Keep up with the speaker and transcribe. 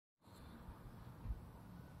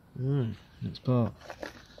Next part.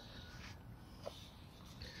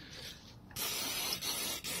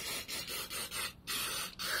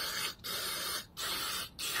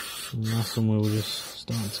 And that's one where we're just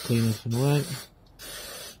starting to clean everything away.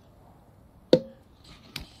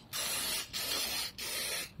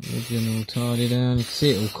 Everything all tidy down. You can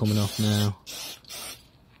see it all coming off now.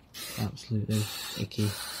 Absolutely icky.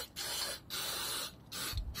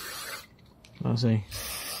 I see.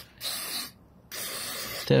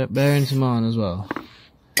 Bearing in mind as well,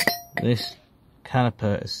 this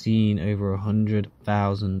caliper has seen over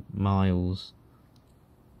 100,000 miles.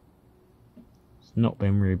 It's not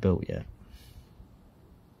been rebuilt yet.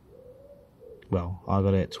 Well, I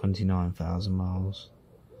got it at 29,000 miles,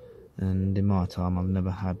 and in my time I've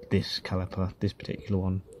never had this caliper, this particular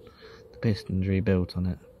one, the pistons rebuilt on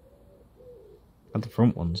it. Had the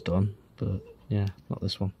front ones done, but yeah, not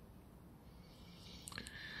this one.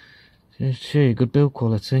 Just show you good build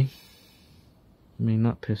quality. I mean,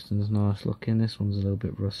 that piston's nice looking, this one's a little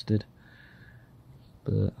bit rusted,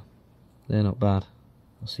 but they're not bad.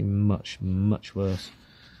 I've seen much worse.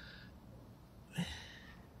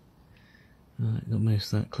 Right, got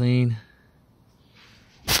most of that clean.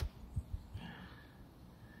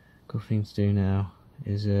 Good thing to do now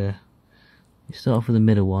is you start off with the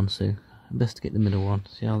middle one, so best to get the middle one,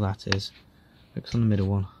 see how that is. Focus on the middle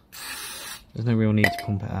one. There's no real need to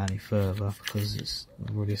pump it out any further because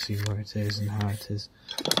I've already seen where it is and how it is.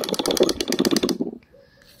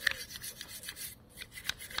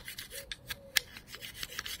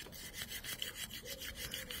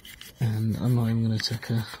 And I'm not even going to take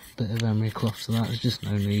a bit of emery cloth to that, there's just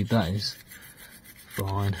no need, that is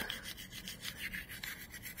fine.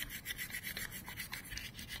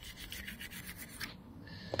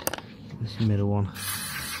 This middle one.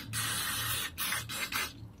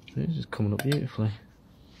 It's just coming up beautifully.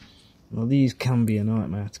 Well, these can be a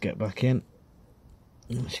nightmare to get back in.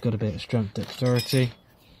 Unless you've got a bit of strength, dexterity.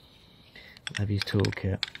 Heavy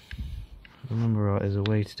toolkit. Remember, right, there's a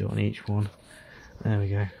way to do it on each one. There we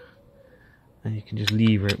go. And you can just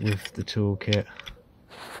lever it with the toolkit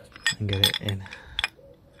and get it in.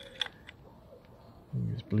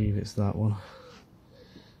 I just believe it's that one.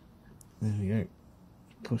 There we go.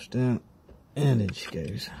 Push down, and in she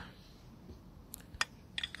goes.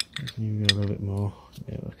 Just need to go a little bit more.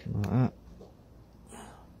 Yeah, looking like that.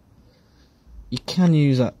 You can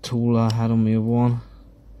use that tool I had on the other one.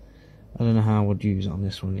 I don't know how I would use it on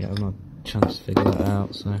this one yet. I've not had a chance to figure that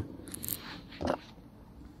out. So.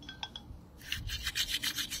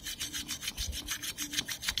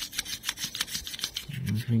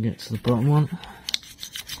 As we get to the bottom one,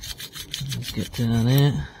 let's get down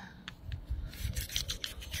here.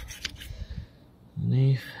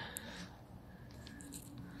 Underneath.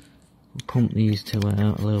 We'll pump these two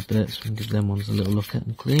out a little bit so we can give them ones a little look at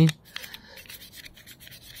and clean.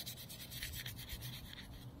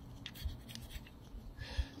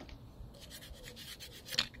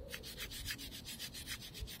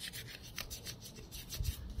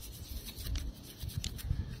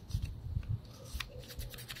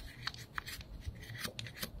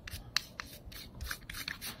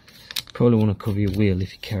 Probably want to cover your wheel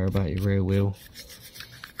if you care about your rear wheel.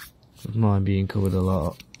 With mine being covered a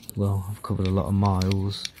lot, well, I've covered a lot of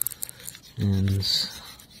miles, and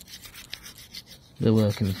they're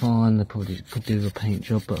working fine. They probably could do a paint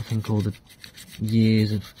job, but I think all the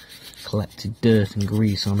years of collected dirt and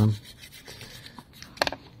grease on them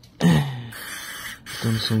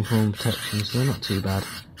done some form of protection, so they're not too bad.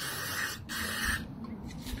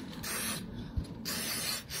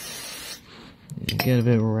 You get a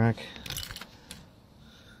bit of a rag.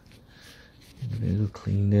 It'll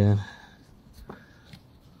clean down.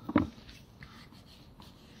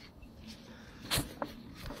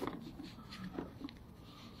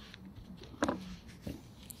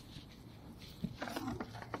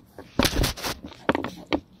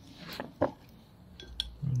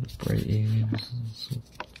 The brake areas and some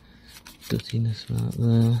dirtiness right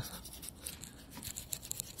there.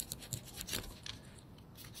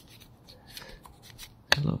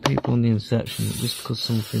 A lot of people on the inception, just because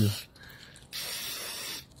something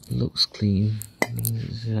looks clean doesn't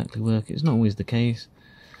exactly work. It's not always the case.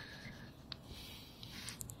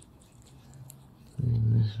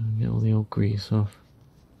 And this one, get all the old grease off.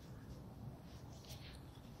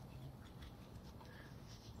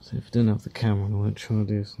 So if I didn't have the camera and I went trying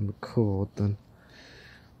to do some record, then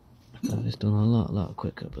I'd have this done a lot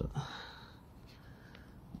quicker, but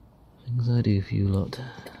things I do for you lot.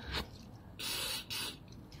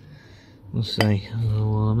 I'll say hello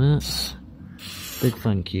while I'm at. Big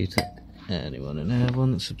thank you to anyone and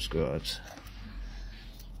everyone that subscribes.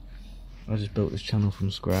 I just built this channel from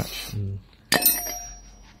scratch, and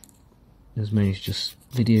there's mainly just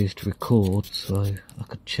videos to record, so I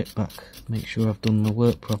could check back, make sure I've done my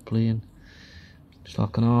work properly, and just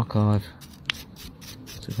like an archive.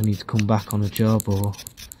 So if I need to come back on a job, or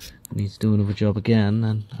I need to do another job again,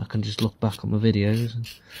 then I can just look back on my videos and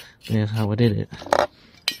there's how I did it.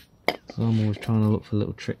 So I'm always trying to look for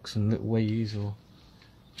little tricks and little ways or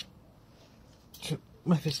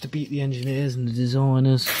methods to beat the engineers and the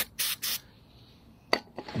designers.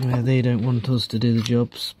 Where they don't want us to do the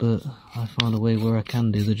jobs, but I find a way where I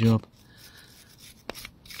can do the job.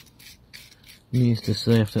 Needless to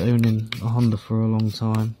say, after owning a Honda for a long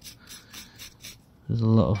time, there's a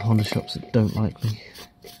lot of Honda shops that don't like me.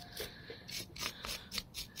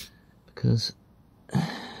 Because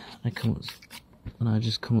I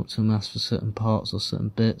just come up to them, ask for certain parts or certain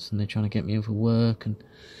bits, and they're trying to get me in for work, and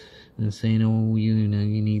saying, oh, you know,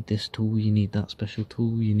 you need this tool, you need that special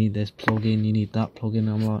tool, you need this plugin, you need that plugin.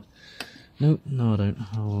 I'm like, nope, no I don't.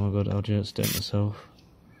 Oh my god, I'll just do it myself.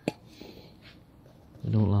 I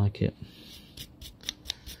don't like it.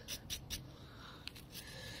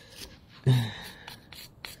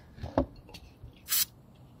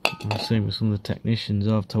 Same with some of the technicians.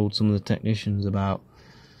 I've told some of the technicians about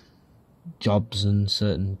jobs and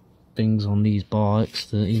certain things on these bikes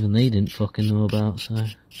that even they didn't fucking know about, so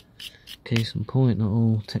case in point, not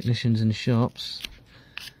all technicians in shops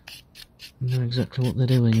know exactly what they're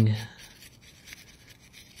doing.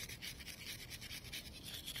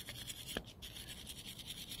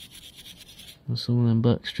 And some of them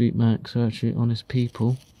backstreet Macs are actually honest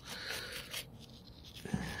people.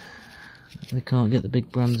 They can't get the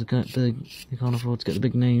big brands, they can't afford to get the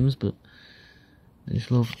big names, but they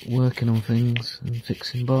just love working on things and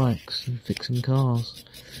fixing bikes and fixing cars.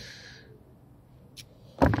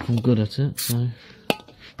 I'm good at it, so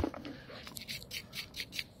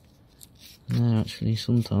they're actually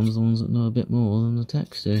sometimes the ones that know a bit more than the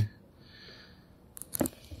techs do.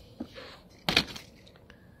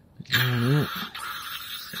 Yeah,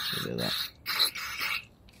 let's do that.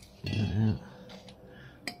 Yeah.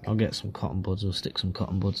 I'll get some cotton buds, or stick some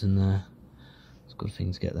cotton buds in there. It's a good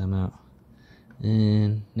thing to get them out.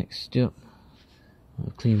 And next up,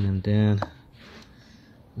 I'll clean them down.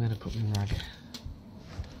 I'm gonna put my rag.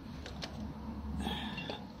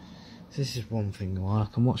 This is one thing though, I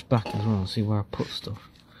can watch back as well and see where I put stuff.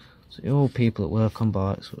 So all people that work on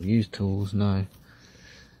bikes or use tools know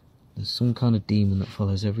there's some kind of demon that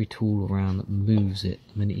follows every tool around, that moves it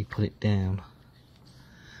the minute you put it down.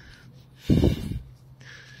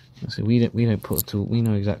 So we don't put a tool, we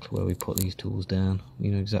know exactly where we put these tools down. We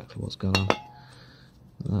know exactly what's going on.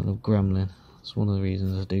 That little gremlin, that's one of the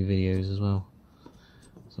reasons I do videos as well.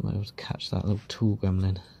 So I'm able to catch that little tool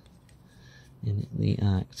gremlin in the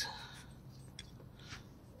act.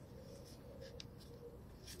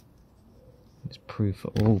 It's proof for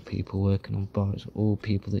all people working on bikes, all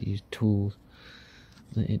people that use tools,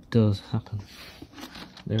 that it does happen.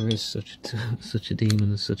 There is such a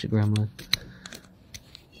demon as such a gremlin.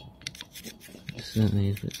 It certainly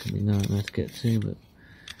is, but it can be a nightmare to get to, but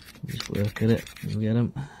we just work at it and get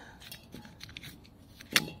them.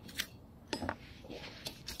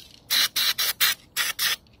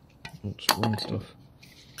 Oops, wrong stuff.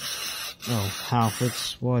 Oh,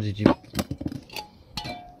 Halfords, why did you...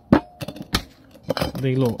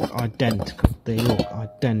 They look identical. They look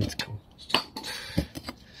identical.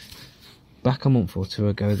 Back a month or two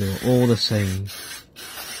ago, they were all the same.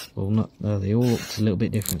 Well, not. They all looked a little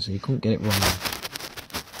bit different, so you couldn't get it wrong.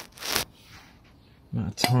 The amount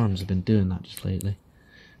of times I've been doing that just lately,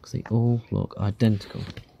 because they all look identical.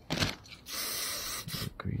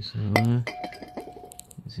 Grease out there.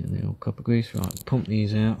 See the old copper grease. Right, pump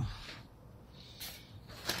these out.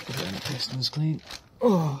 Get the pistons clean.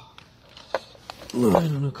 Oh. Right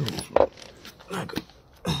on a couple floor. No good.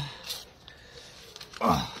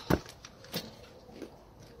 Oh.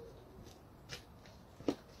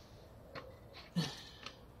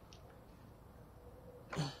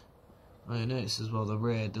 I noticed as well the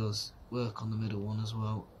rear does work on the middle one as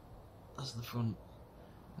well as the front.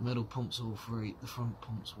 The middle pumps all three, the front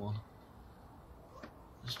pumps one.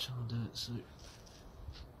 Just trying to do it so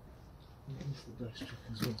it's the best trick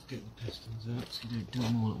as well to get the pistons out so you don't do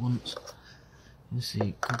them all at once. You see,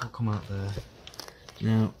 a couple come out there.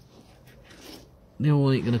 Now, they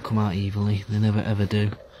all ain't going to come out evenly. They never ever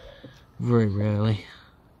do. Very rarely.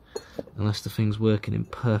 Unless the thing's working in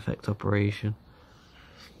perfect operation.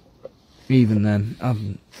 Even then,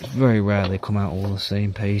 it's very rare they come out all the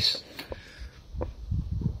same pace.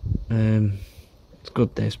 It's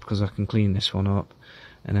good this, because I can clean this one up.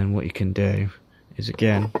 And then what you can do is,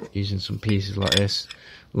 again, using some pieces like this,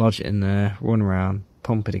 lodge it in there, run around,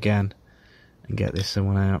 pump it again, and get this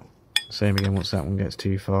one out. Same again once that one gets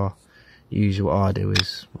too far. Usually what I do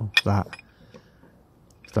is, well, that,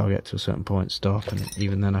 if I'll get to a certain point, stop, and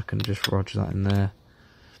even then I can just lodge that in there.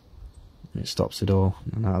 It stops it all,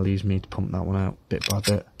 and that leaves me to pump that one out bit by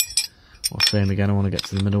bit. Or same again, I want to get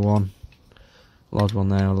to the middle one, lodge one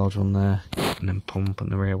there, and then pump, and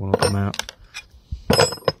the rear one will come out.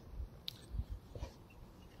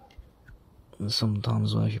 And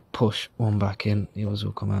sometimes if you push one back in, the others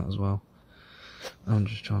will come out as well. I'm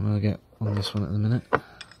just trying to get on this one at the minute.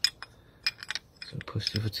 So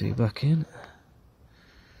push the other two back in.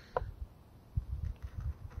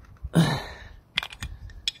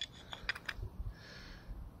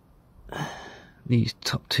 These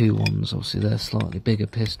top two ones, obviously they're slightly bigger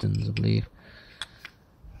pistons, I believe.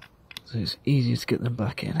 So it's easier to get them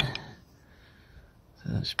back in. So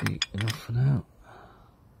that should be enough for now.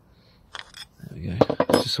 There we go.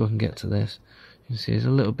 Just so I can get to this. You can see there's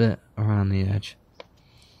a little bit around the edge.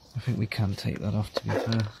 I think we can take that off, to be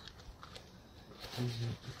fair.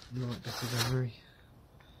 Right bit of memory.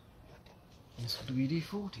 It's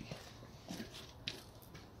WD-40.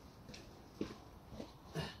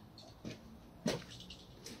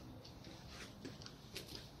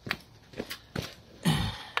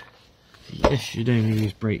 Yes, you don't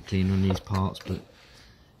use brake cleaner on these parts, but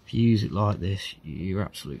if you use it like this, you're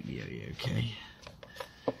absolutely okay.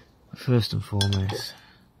 But first and foremost,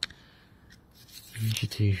 use your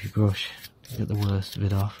toothbrush to get the worst of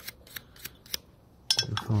it off.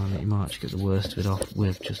 You'll find that you might actually get the worst of it off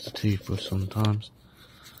with just a toothbrush sometimes.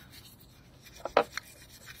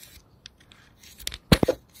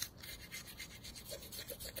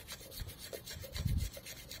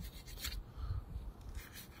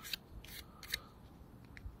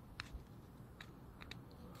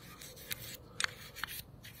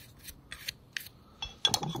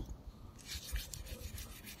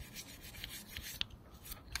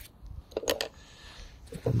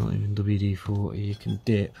 Not even WD-40, you can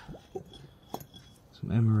dip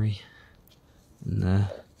some emery in there,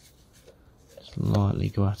 just lightly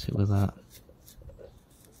go at it with that,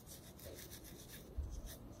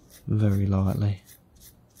 very lightly.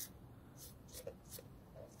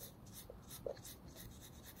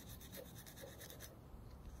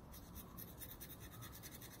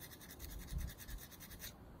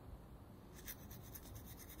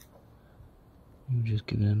 And just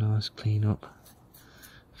give it a nice clean up.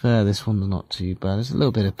 Fair, this one's not too bad. There's a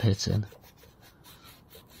little bit of pitting.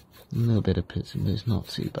 But it's not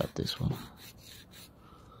too bad, this one.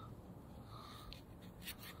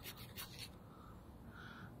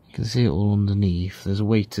 You can see it all underneath. There's a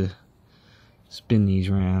way to spin these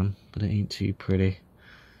round, but it ain't too pretty.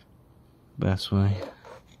 Best way.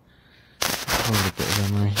 Hold a bit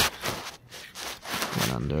of emery.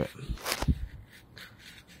 Get under it.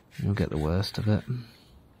 You'll get the worst of it.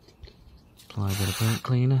 Apply a bit of brake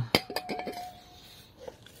cleaner,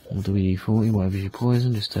 or WD-40, whatever's your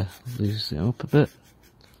poison, just to loosen it up a bit.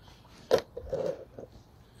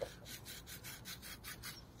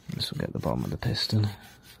 This will get the bottom of the piston.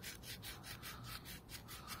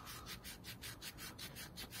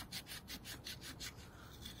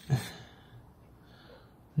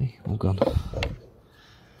 See, all gone.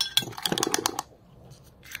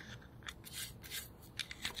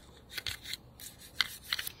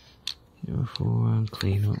 And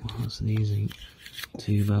clean up. That's easy.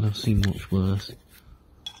 Too bad. I've seen much worse.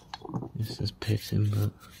 This is pitting,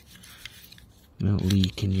 but not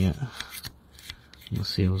leaking yet. The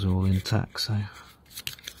seals are all intact, so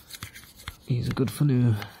these are good for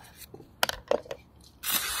new.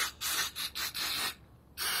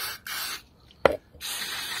 As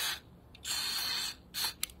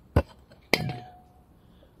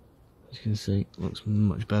you can see, looks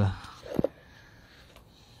much better.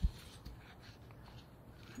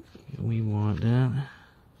 We wipe down.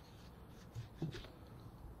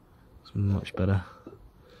 It's much better.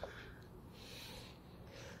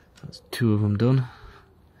 That's two of them done.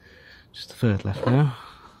 Just the third left now.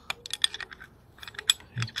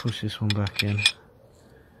 I need to push this one back in.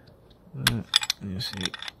 You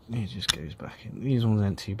see, it just goes back in. These ones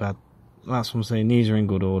aren't too bad. That's what I'm saying. These are in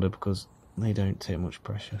good order because they don't take much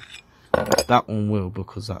pressure. That one will,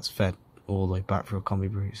 because that's fed all the way back through a combi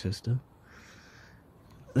brake system.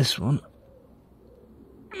 This one,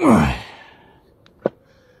 there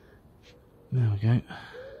we go,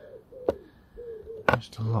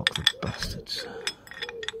 just to lock the bastards.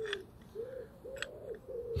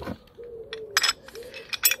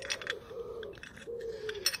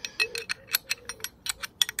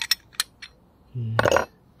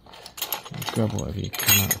 Grab whatever you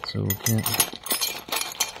can out of the toolkit.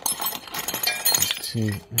 see,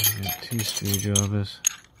 I've got 2 screwdrivers.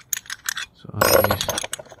 So I use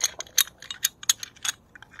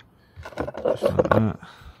just like that.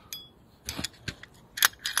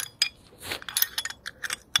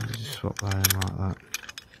 Just swap that in like that.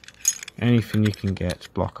 Anything you can get to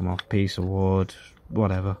block them off, piece of wood,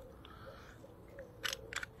 whatever.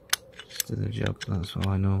 Just do the job, that's what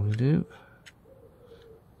I normally do.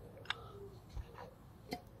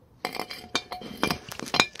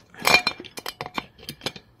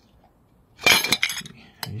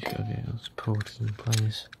 You just gotta get those supports in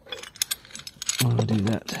place. While I do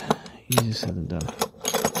that, easier said than done.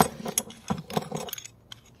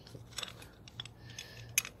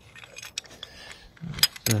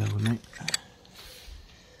 There we go.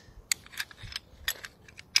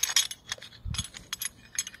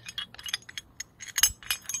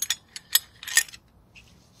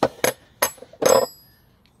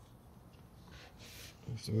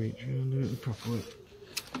 Have to reach around and do it the proper way.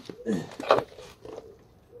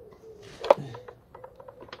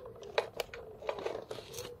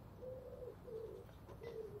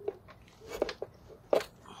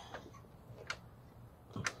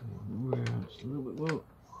 It's a little bit low.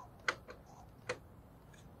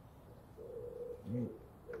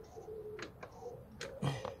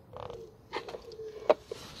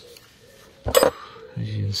 As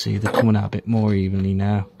you can see, they're coming out a bit more evenly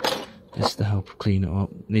now, just to help clean it up.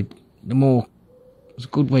 It's a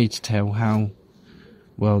good way to tell how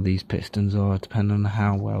well these pistons are, depending on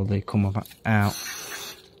how well they come out.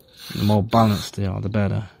 The more balanced they are, the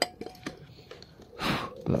better.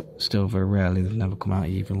 But still, very rarely, they've never come out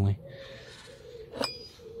evenly.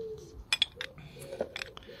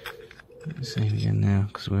 Same again now,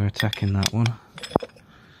 because we're attacking that one.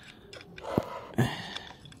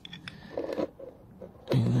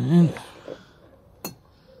 Bring that in.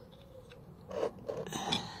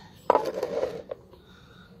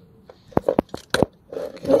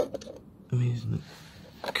 I'm using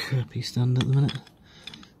a crappy stand at the minute.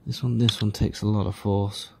 This one takes a lot of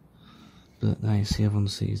force, but now you see everyone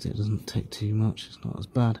sees it doesn't take too much. It's not as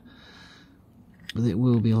bad, but it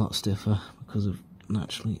will be a lot stiffer because of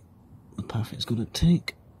naturally the path it's going to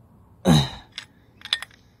take.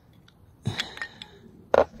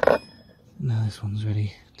 Now this one's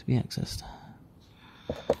ready to be accessed.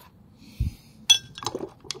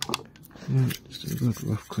 Yeah, just a good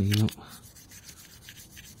rough clean up.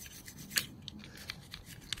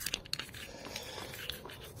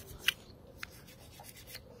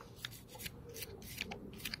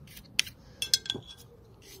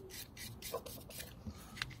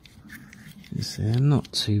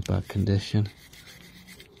 Not too bad condition.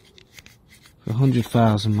 For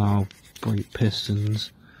 100,000 mile brake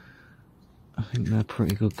pistons, I think they're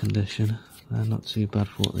pretty good condition. They're not too bad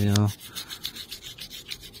for what they are.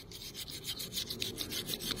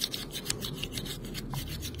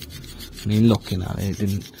 I mean, looking at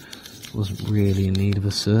it, wasn't really in need of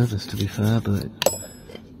a service, to be fair, but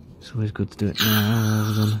it's always good to do it now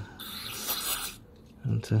rather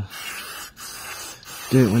than to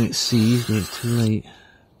do it when it's seized or it's too late.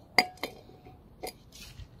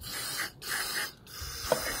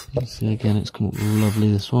 You see again, it's come up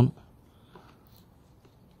lovely, this one.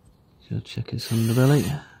 So check its underbelly.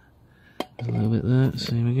 There's a little bit there,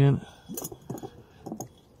 same again.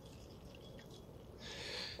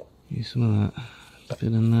 Use some of that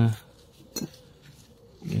bit in there.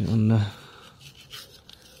 Get it under.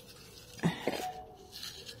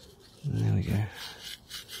 There we go.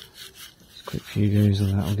 Quick few goes of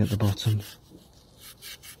that will get the bottom.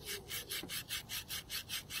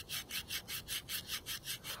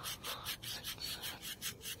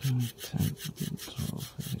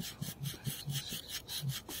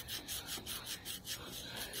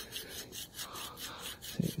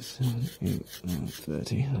 There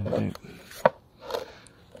we go.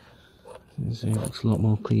 So it looks a lot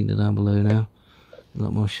more cleaner down below now, a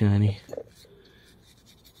lot more shiny.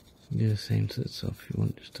 Do the same to the top if you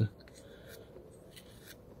want, just to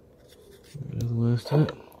get rid of the worst of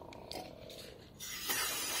it.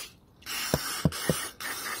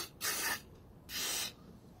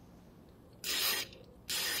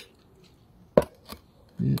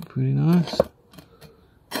 Yeah, pretty nice.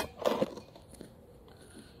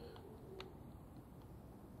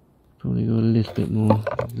 Probably got a little bit more,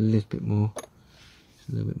 just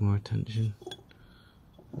a little bit more attention.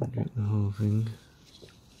 I'll drink the whole thing.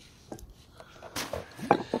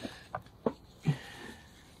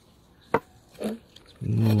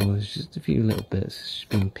 More, there's just a few little bits. It's just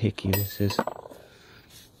being picky, this is.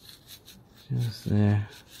 Just there.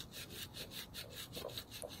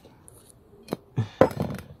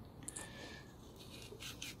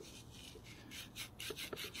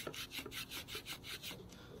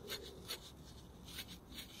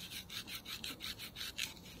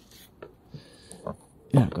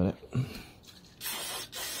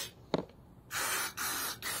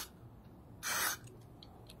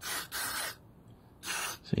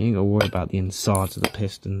 So you ain't got to worry about the insides of the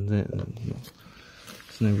pistons.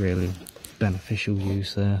 There's no really beneficial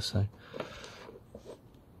use there. So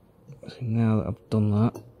now that I've done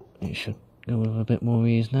that, it should go with a bit more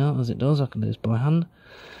ease now. As it does, I can do this by hand.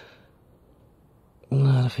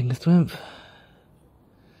 Without a finger strength.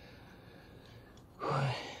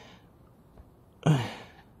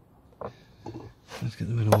 Let's get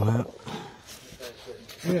the middle one out.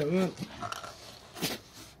 Yeah, man.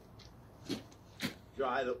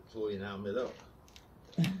 Dried up for you now, middle.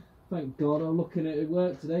 Thank God, I'm looking at it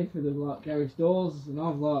work today for the garage doors, and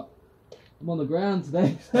I'm on the ground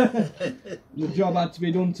today. The job had to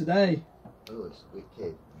be done today. Oh, it's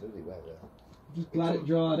wicked, bloody weather. I'm just glad it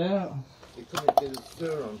dried out. You're coming to the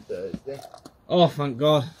store on Thursday. Oh, thank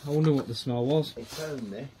God. I wonder what the smell was. It's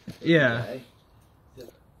only. Yeah.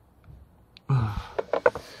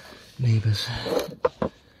 Neighbours.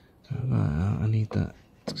 I need that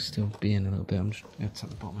to still be in a little bit. I'm just going to tap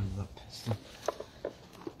the bottom end of that piston.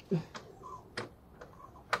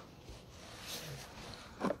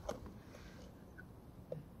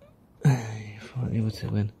 Fight the other two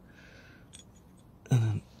in. And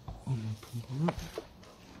then one more pump on that.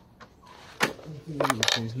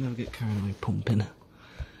 Is never get carried away pumping.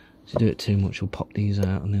 If you do it too much, you'll pop these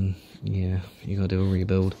out, and then yeah, you gotta do a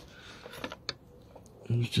rebuild.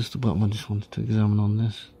 And it's just the bottom I just wanted to examine on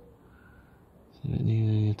this. See if it needs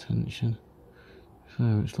any attention.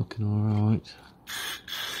 So it's looking alright.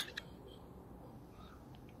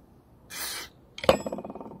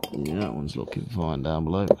 Yeah, that one's looking fine down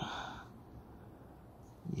below.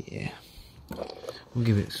 Yeah. We'll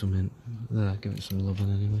give it some give it some loving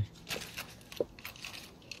anyway.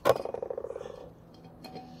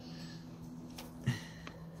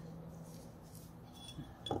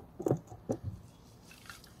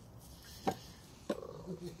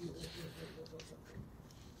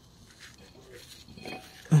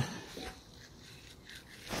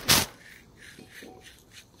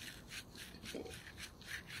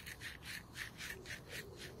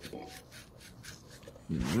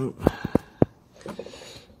 Nope.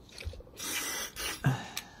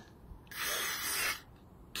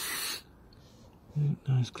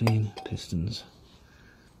 Nice clean pistons.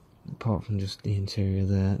 Apart from just the interior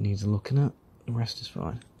there, it needs a looking at. The rest is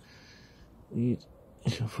fine. You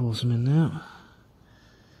shall force them in now.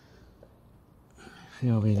 If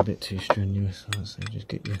you're being a bit too strenuous, I'd say just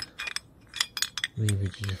get your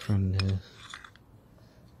leverage as your friend here.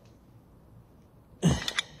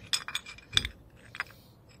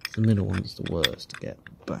 The middle one's the worst to get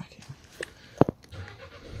back in.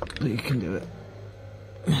 But you can do it.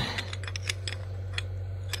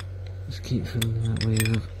 Just keep filling that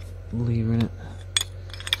wave of lever in it.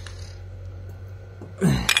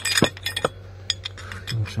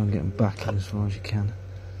 I'll try and get them back in as far as you can.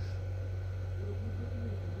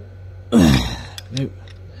 Nope.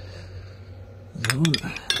 There's one.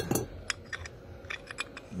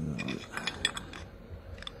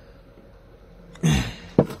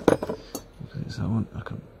 That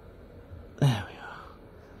one, there we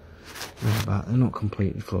are. They're not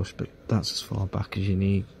completely flush, but that's as far back as you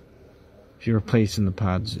need. If you're replacing the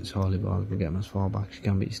pads, it's highly advisable to get them as far back as you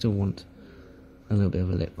can, but you still want a little bit of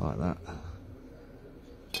a lip like that.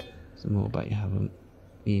 So the more back you have them,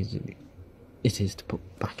 the easier it is to put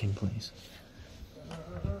back in place.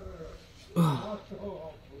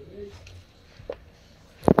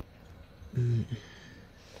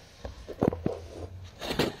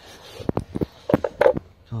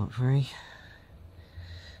 Part 3.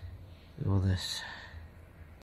 All this.